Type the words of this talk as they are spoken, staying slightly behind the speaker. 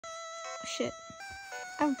shit.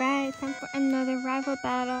 Alright, time for another rival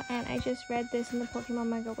battle, and I just read this in the Pokemon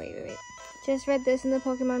manga. Wait. Just read this in the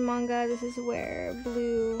Pokemon manga. This is where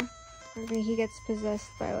Blue, he gets possessed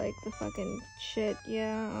by, like, the fucking shit,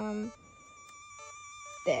 yeah,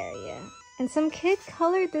 there, yeah. And some kid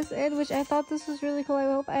colored this in, which I thought this was really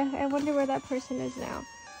cool. I wonder where that person is now.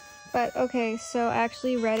 But, okay, so I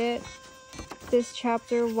actually read this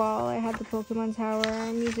chapter while I had the Pokemon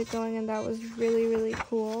Tower music going, and that was really, really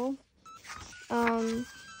cool. It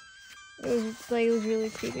was really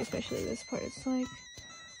creepy, especially this part. It's like,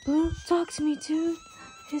 Blue, talk to me, dude.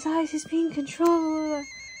 His eyes, he's being controlled.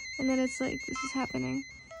 And then it's like, this is happening.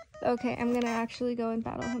 Okay, I'm gonna actually go and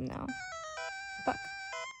battle him now. Fuck.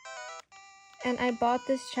 And I bought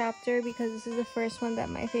this chapter because this is the first one that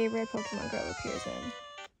my favorite Pokemon girl appears in.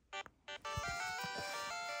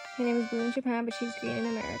 Her name is Blue in Japan, but she's green in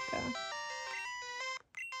America.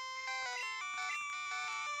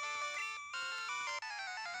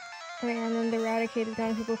 And then the Raticate is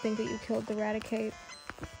gone. People think that you killed the Raticate.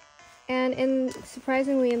 And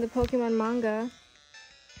surprisingly, in the Pokemon manga,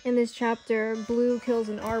 in this chapter, Blue kills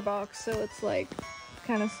an Arbok, so it's like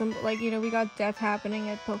kind of some, like, you know, we got death happening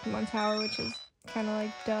at Pokemon Tower, which is kind of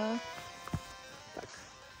like duh. Fuck.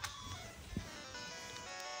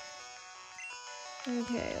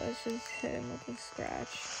 Okay, let's just hit him with a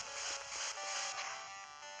scratch.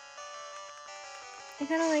 I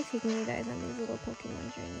kind of like taking you guys on these little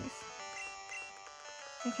Pokemon journeys.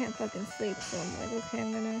 I can't fucking sleep, so I'm like, okay,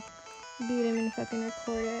 I'm gonna beat him and fucking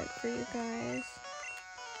record it for you guys.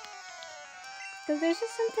 Because there's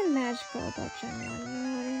just something magical about Gen 1, you know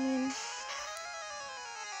what I mean?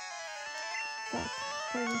 Fuck,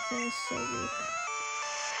 Ferguson is so weak.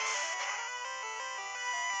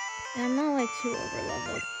 And I'm not like too over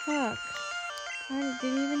leveled. Fuck.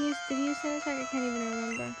 Did you use Sun Attack? I can't even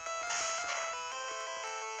remember.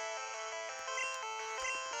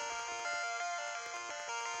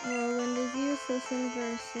 Well, when does useless in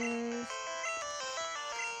versus...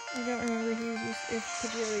 I don't remember if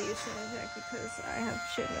Pidgeotto used Sun Attack because I have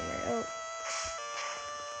shit memory. Oh.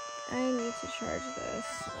 I need to charge this.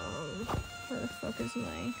 Where the fuck is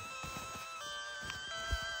my...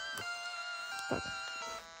 Fuck.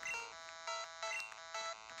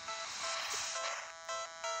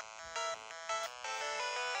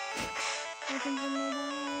 Looking for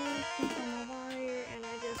my wire, and I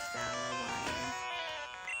just found my wire.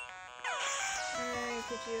 Alright,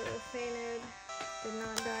 Pidgeotto fainted. Did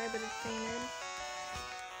not die, but it fainted.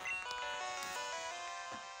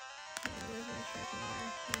 Where's my charging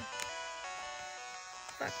wire? Here.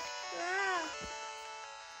 Fuck. Ah!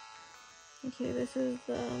 Okay, this is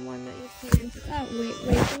the one that you put into. Oh, wait,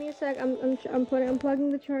 give me a sec. I'm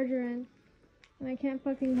plugging the charger in. And I can't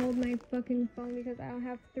fucking hold my fucking phone because I don't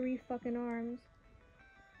have 3 fucking arms.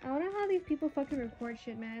 I don't know how these people fucking record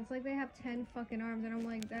shit, man. It's like they have 10 fucking arms, and I'm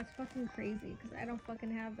like, that's fucking crazy, because I don't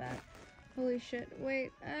fucking have that. Holy shit.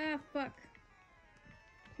 Wait. Ah, fuck.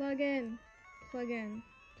 Plug in.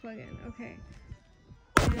 Okay.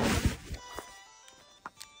 And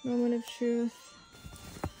moment of truth.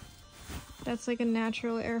 That's like a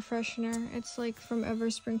natural air freshener. It's like from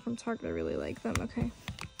Everspring from Target. I really like them. Okay.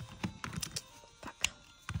 Fuck.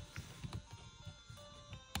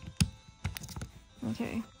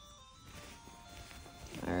 Okay.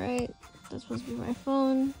 Alright. That's supposed to be my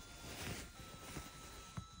phone.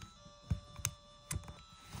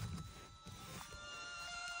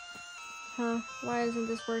 Huh? Why isn't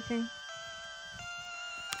this working?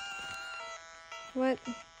 What?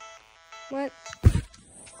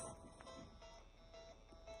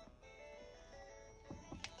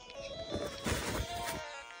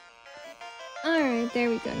 Alright, there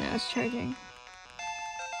we go. Now it's charging.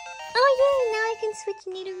 Oh yay! Now I can switch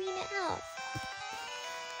Nidorina out.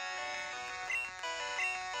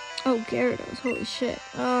 Oh, Gyarados. Holy shit.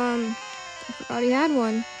 I forgot he had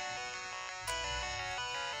one.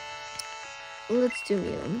 Let's do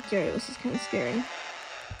Mew. Gyarados is kind of scary.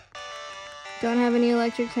 Don't have any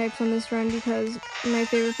electric types on this run because my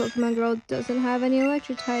favorite Pokemon girl doesn't have any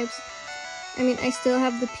electric types. I mean, I still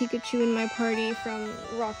have the Pikachu in my party from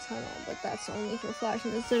Rock Tunnel, but that's only for Flash,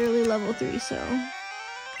 and it's literally level 3, so...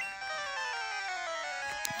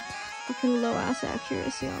 Fucking low-ass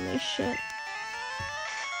accuracy on this shit.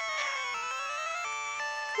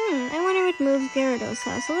 I wonder what moves Gyarados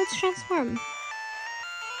has, so let's transform.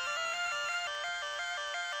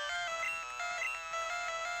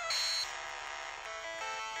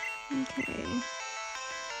 Okay.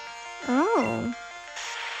 Oh.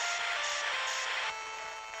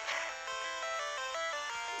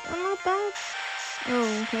 I'm not bad.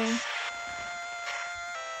 Oh, okay.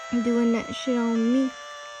 Doing that shit on me.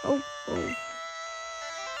 Oh,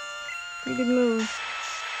 good move.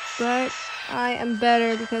 But I am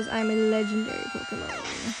better because I'm a legendary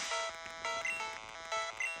Pokemon.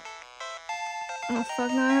 Oh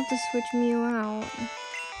fuck, now I have to switch Mew out.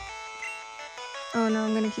 Oh no,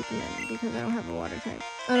 I'm gonna keep him in because I don't have a water type.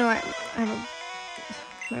 Oh no, I have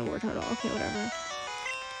my war turtle. Okay, whatever.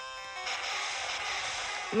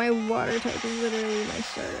 My water type is literally my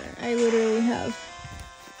starter. I literally have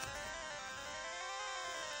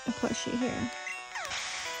a plushie here.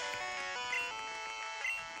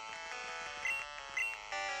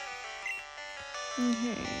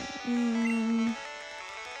 Okay.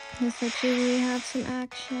 Let's let Jiggly have some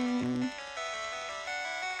action.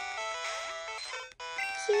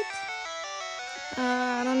 Cute.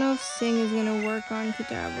 I don't know if Sing is gonna work on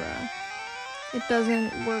Kadabra. It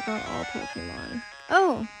doesn't work on all Pokemon.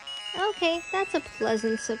 Oh, okay, that's a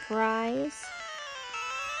pleasant surprise.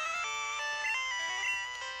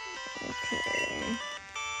 Okay.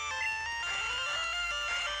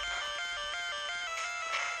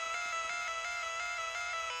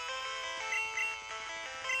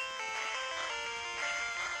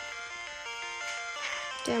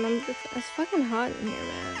 Damn, it's fucking hot in here,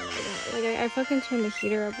 man. Like I fucking turned the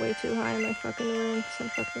heater up way too high in my fucking room because I'm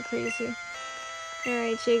fucking crazy.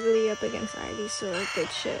 Alright, Jiggly up against Ivysaur.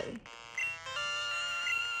 Good shit.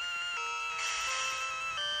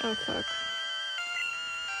 Oh, fuck.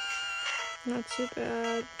 Not too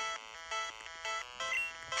bad.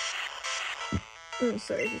 I'm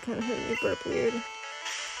sorry if you kind of heard me burp weird.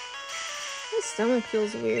 My stomach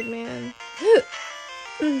feels weird, man.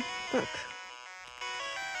 Fuck.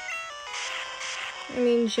 I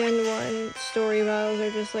mean, Gen 1 story battles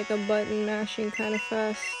are just like a button mashing kind of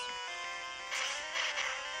fest.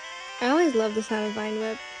 I always love the sound of Vine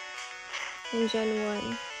Whip in Gen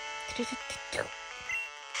 1.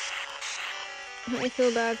 I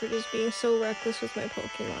feel bad for just being so reckless with my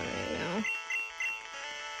Pokemon right now.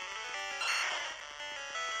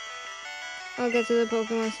 I'll get to the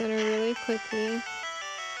Pokemon Center really quickly.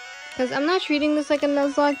 Because I'm not treating this like a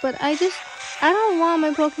Nuzlocke, but I don't want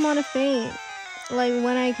my Pokemon to faint. Like,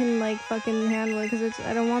 when I can, like, fucking handle it, because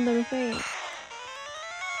I don't want them to faint.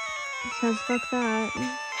 Because fuck that.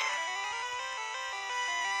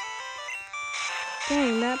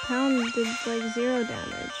 Dang, that pound did, like, 0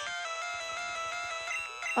 damage.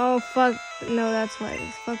 Oh, fuck. No, that's why.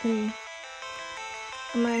 It's fucking...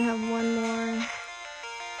 I might have one more.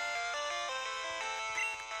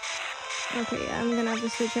 Okay, yeah, I'm gonna have to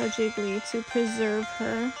switch out Jiggly to preserve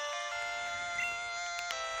her.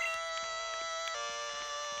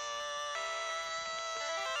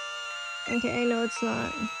 Okay, I know it's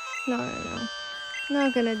not. No. I'm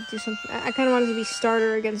not gonna do something. I kind of wanted to be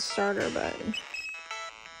starter against starter, but...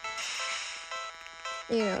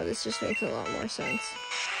 You know, this just makes a lot more sense.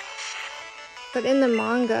 But in the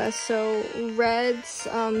manga, so Red's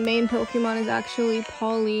main Pokemon is actually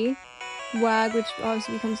Poliwag, which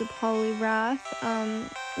obviously becomes a Poliwrath.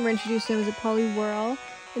 We're introduced to him as a Poliwhirl.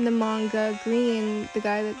 In the manga, Green, the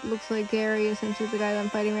guy that looks like Gary, essentially the guy that I'm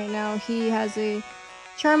fighting right now, he has a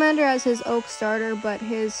Charmander as his Oak starter, but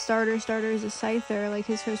his starter is a Scyther, like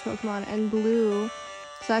his first Pokemon. And Blue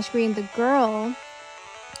 / Green, the girl,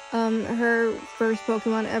 her first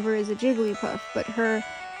Pokemon ever is a Jigglypuff, but her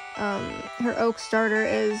Oak starter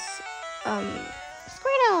is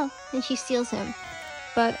Squirtle, and she steals him.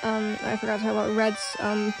 But I forgot to talk about Red's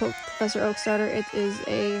Professor Oak starter. It is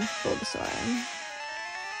a Bulbasaur.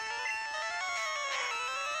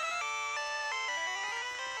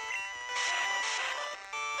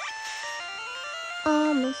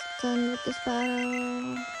 Almost done with this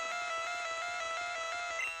battle.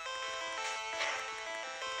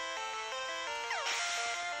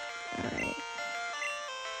 Alright.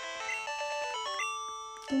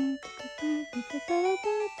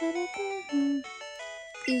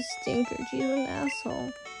 You stinker, you an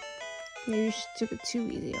asshole. Maybe you took it too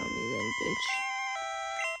easy on me then, bitch.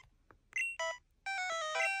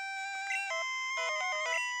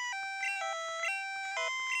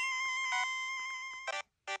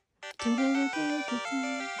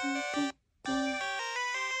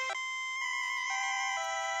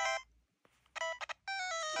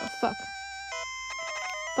 Oh, fuck.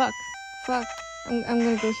 Fuck. I'm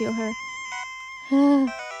gonna go heal her.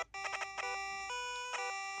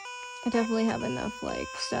 I definitely have enough, like,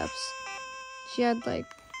 steps. She had, like...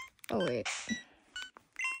 Oh, wait.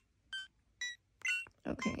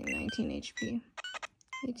 Okay, 19 HP.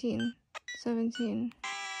 18. 17.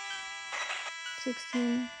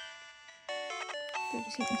 16.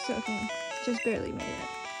 13. So, okay. Just barely made it.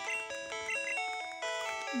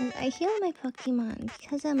 But I heal my Pokemon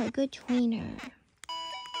because I'm a good trainer.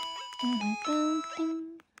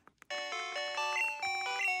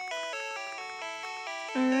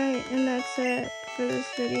 And that's it for this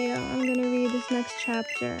video. I'm gonna read this next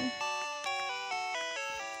chapter.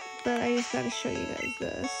 But I just gotta show you guys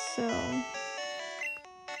this, so.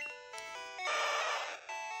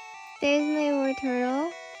 There's my war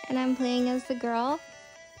turtle, and I'm playing as the girl.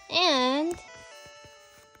 And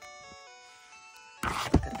I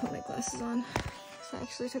gotta put my glasses on. So I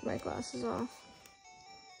actually took my glasses off.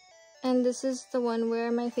 And this is the one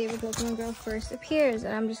where my favorite Pokemon girl first appears,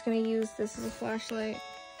 and I'm just gonna use this as a flashlight.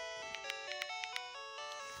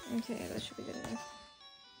 Okay, that should be good enough.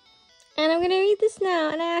 And I'm gonna read this now,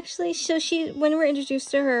 and I actually, so when we're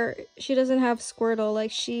introduced to her, she doesn't have Squirtle,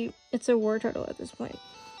 like it's a war turtle at this point.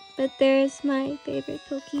 But there's my favorite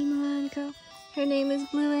Pokemon girl. Her name is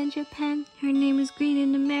Blue in Japan, her name is Green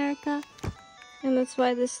in America. And that's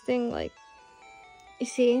why this thing, like, you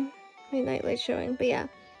see, my nightlight showing, but yeah.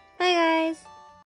 Bye guys!